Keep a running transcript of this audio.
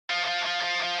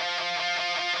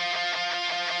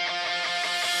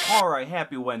Alright,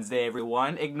 happy Wednesday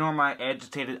everyone. Ignore my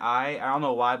agitated eye. I don't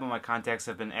know why, but my contacts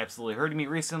have been absolutely hurting me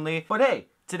recently. But hey,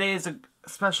 today is a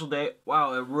special day.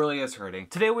 Wow, it really is hurting.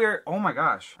 Today we're, oh my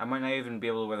gosh, I might not even be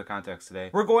able to wear the contacts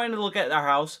today. We're going to look at our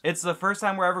house. It's the first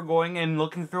time we're ever going and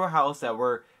looking through a house that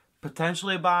we're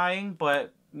potentially buying,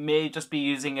 but may just be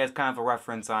using it as kind of a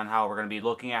reference on how we're going to be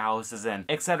looking at houses and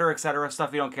etc,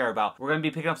 stuff you don't care about. We're going to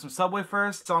be picking up some Subway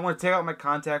first, so I'm going to take out my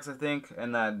contacts, I think,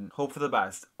 and then hope for the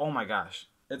best. Oh my gosh.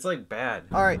 It's like bad.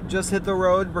 Alright, just hit the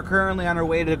road. We're currently on our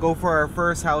way to go for our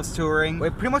first house touring. We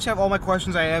pretty much have all my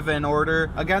questions I have in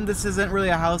order. Again, this isn't really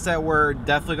a house that we're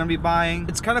definitely going to be buying.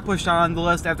 It's kind of pushed out on the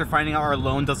list after finding out our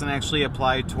loan doesn't actually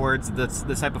apply towards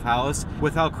this type of house.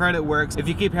 With how credit works, if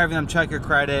you keep having them check your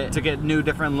credit to get new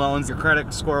different loans, your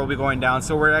credit score will be going down.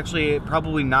 So we're actually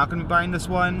probably not going to be buying this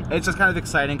one. It's just kind of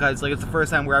exciting because like it's the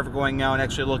first time we're ever going out and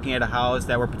actually looking at a house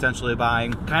that we're potentially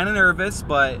buying. Kind of nervous,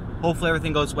 but hopefully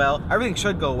everything goes well. Everything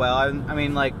should go well. I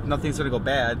mean, like, nothing's gonna go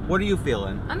bad. What are you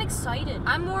feeling? I'm excited.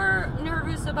 I'm more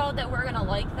nervous about that we're gonna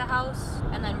like the house,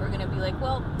 and then we're gonna be like,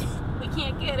 well, we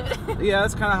can't get it. Yeah,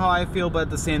 that's kind of how I feel, but at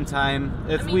the same time,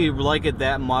 if we like it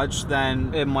that much,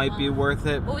 then it might be worth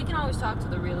it. Well, we can always talk to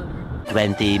the realtor.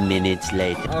 20 minutes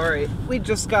later. Alright, we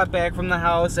just got back from the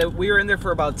house. We were in there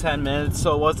for about 10 minutes,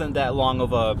 so it wasn't that long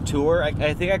of a tour.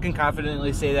 I think I can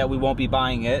confidently say that we won't be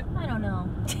buying it. I don't know.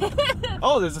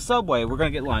 Oh, there's a Subway. We're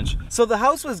gonna get lunch. So the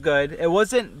house was good. It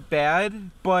wasn't bad,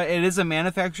 but it is a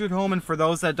manufactured home, and for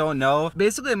those that don't know,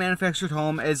 basically a manufactured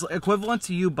home is equivalent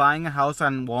to you buying a house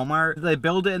on Walmart. They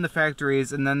build it in the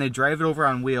factories, and then they drive it over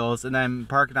on wheels, and then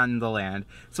park it on the land.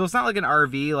 So it's not like an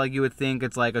RV like you would think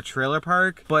it's like a trailer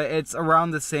park, but it's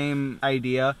around the same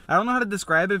idea. I don't know how to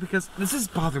describe it because this is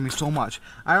bothering me so much.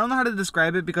 I don't know how to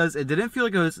describe it because it didn't feel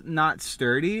like it was not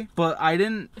sturdy, but I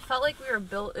didn't... It felt like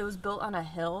it was built on a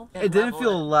hill. It didn't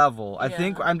feel level. I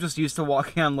think I'm just used to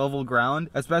walking on level ground,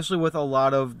 especially with a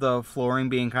lot of the flooring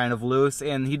being kind of loose,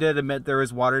 and he did admit there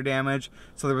was water damage,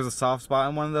 so there was a soft spot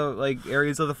in one of the like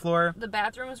areas of the floor. The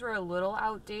bathrooms were a little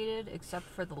outdated except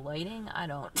for the lighting. I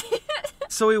don't...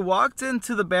 So we walked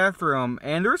into the bathroom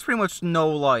and there was pretty much no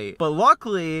light. But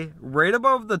luckily, right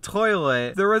above the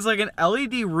toilet, there was like an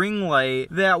LED ring light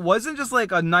that wasn't just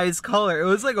like a nice color. It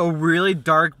was like a really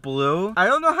dark blue. I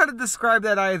don't know how to describe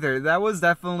that either. That was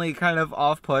definitely kind of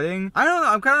off-putting. I don't know.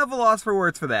 I'm kind of a loss for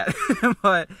words for that.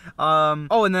 But,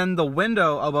 oh, and then the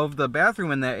window above the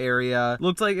bathroom in that area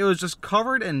looked like it was just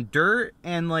covered in dirt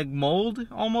and like mold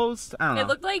almost. I don't know. It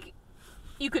looked like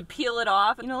you could peel it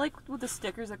off, you know, like with the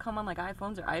stickers that come on like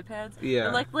iPhones or iPads. Yeah.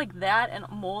 It looked like that, and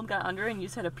mold got under it, and you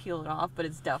just had to peel it off, but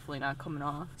it's definitely not coming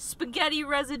off. Spaghetti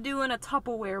residue in a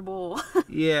Tupperware bowl.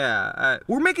 Yeah,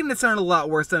 we're making it sound a lot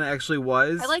worse than it actually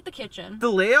was. I like the kitchen.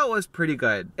 The layout was pretty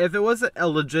good. If it was a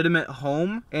legitimate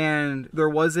home and there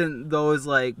wasn't those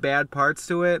like bad parts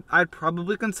to it, I'd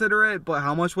probably consider it. But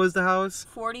how much was the house?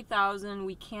 $40,000.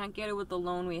 We can't get it with the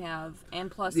loan we have, and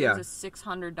plus there's a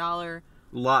 $600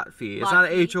 lot fee. It's not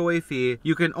an HOA fee.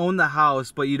 You can own the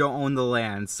house, but you don't own the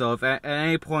land. So if at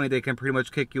any point they can pretty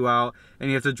much kick you out and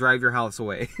you have to drive your house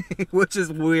away, which is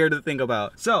weird to think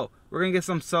about. So we're gonna get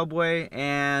some Subway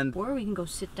and... Or we can go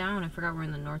sit down. I forgot we're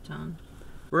in the North Town.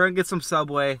 We're gonna get some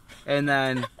Subway and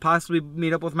then possibly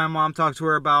meet up with my mom, talk to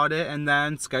her about it, and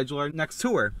then schedule our next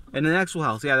tour. And the actual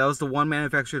house, yeah, that was the one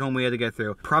manufactured home we had to get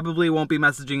through. Probably won't be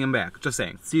messaging him back, just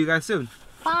saying. See you guys soon.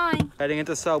 Bye. Heading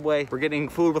into Subway. We're getting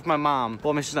food with my mom.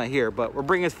 Well, I mean, she's not here, but we're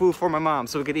bringing food for my mom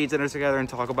so we could eat dinner together and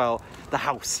talk about the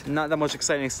house. Not that much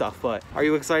exciting stuff, but are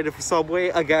you excited for Subway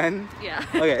again? Yeah,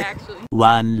 okay. Actually.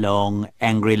 One long,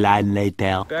 angry line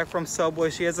later. Back from Subway.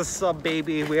 She has a sub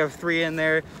baby. We have 3 in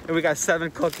there, and we got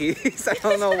 7 cookies. I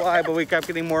don't know why, but we kept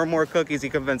getting more and more cookies. He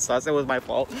convinced us. It was my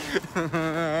fault.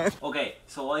 Okay,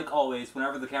 so like always,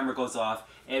 whenever the camera goes off,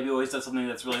 Abby always does something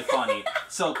that's really funny.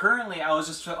 So currently, I was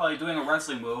just doing a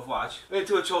wrestling move. Watch.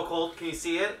 Into a chokehold. Can you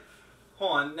see it?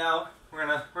 Hold on. Now we're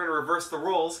gonna reverse the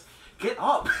rules. Get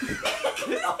up.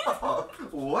 Get up.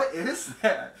 What is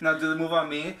that? Now do the move on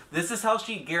me. This is how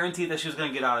she guaranteed that she was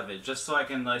gonna get out of it. Just so I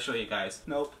can show you guys.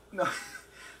 Nope. No.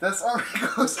 This arm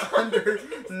goes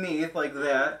underneath like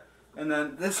that, and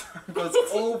then this arm goes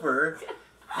over.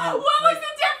 What was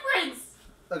the difference?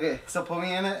 Okay, so put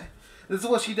me in it. This is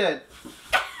what she did.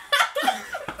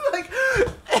 Like,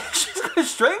 she's gonna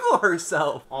strangle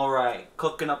herself. Alright,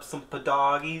 cooking up some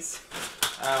padoggies.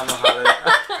 I don't know how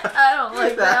to... I don't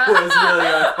like that. That was really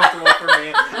uncomfortable for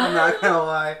me. I'm not gonna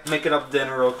lie. Making up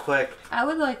dinner real quick. I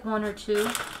would like 1 or 2.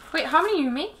 Wait, how many are you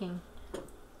making?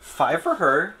 5 for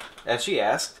her, as she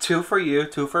asked. 2 for you,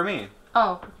 2 for me.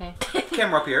 Oh, okay.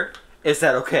 Camera up here. Is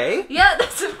that okay? Yeah,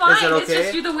 that's fine. Is that okay?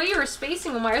 It's just the way you were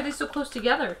spacing them. Why are they so close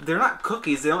together? They're not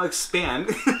cookies. They don't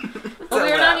expand. Well,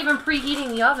 we're not even preheating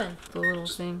the oven. The little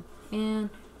thing. And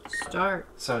start.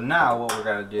 So now what we're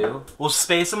gonna do, we'll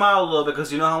space them out a little bit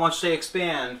because you know how much they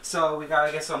expand. So we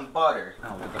gotta get some butter.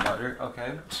 Oh, with the butter,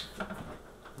 okay.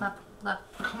 Left.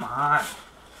 Come on.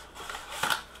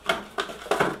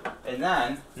 And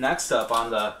then, next up on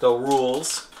the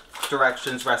rules,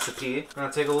 directions, recipe, I'm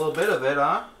gonna take a little bit of it,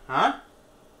 huh? Huh?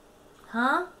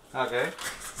 Huh? Okay.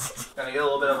 Gonna get a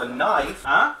little bit of a knife,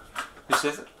 huh? You see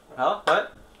it? Oh,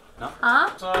 what? No? Huh?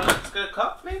 So let's get a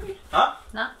cup, maybe? Huh?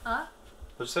 No, What'd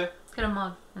you say? let's get a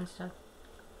mug instead.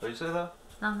 What'd you say though?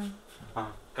 Nothing.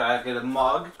 Gotta get a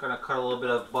mug. Gonna cut a little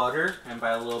bit of butter, and by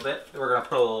a little bit, we're gonna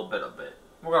put a little bit of it.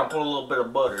 We're gonna put a little bit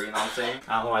of butter, you know what I'm saying?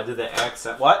 I don't know why I did the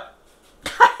accent. What?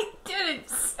 I didn't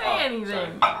say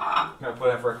anything. Sorry. Gonna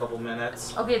put it for a couple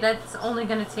minutes. Okay, that's only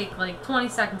gonna take like 20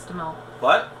 seconds to melt.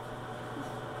 What?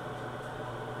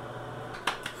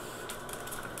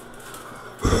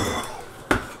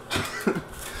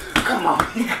 Come on,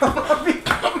 come on,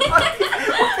 come on.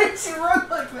 Why did she run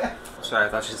like that? Sorry, I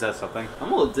thought she said something.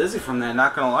 I'm a little dizzy from that,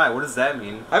 not gonna lie. What does that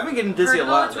mean? I've been getting dizzy a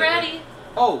lot It's lately. ready.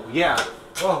 Oh, yeah.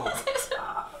 Whoa.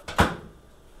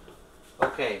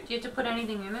 Okay. Do you have to put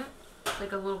anything in it?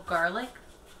 Like a little garlic?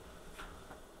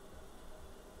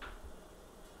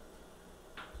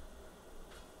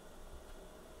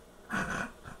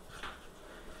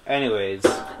 Anyways.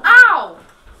 Ow!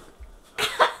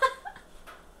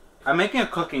 I'm making a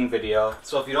cooking video,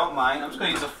 so if you don't mind, I'm just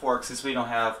gonna use a fork since we don't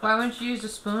have... Why wouldn't you use a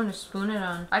spoon to spoon it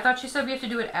on? I thought you said we have to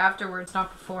do it afterwards,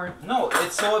 not before. No,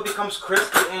 it's so it becomes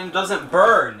crispy and doesn't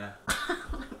burn.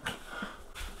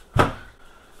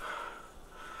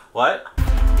 What?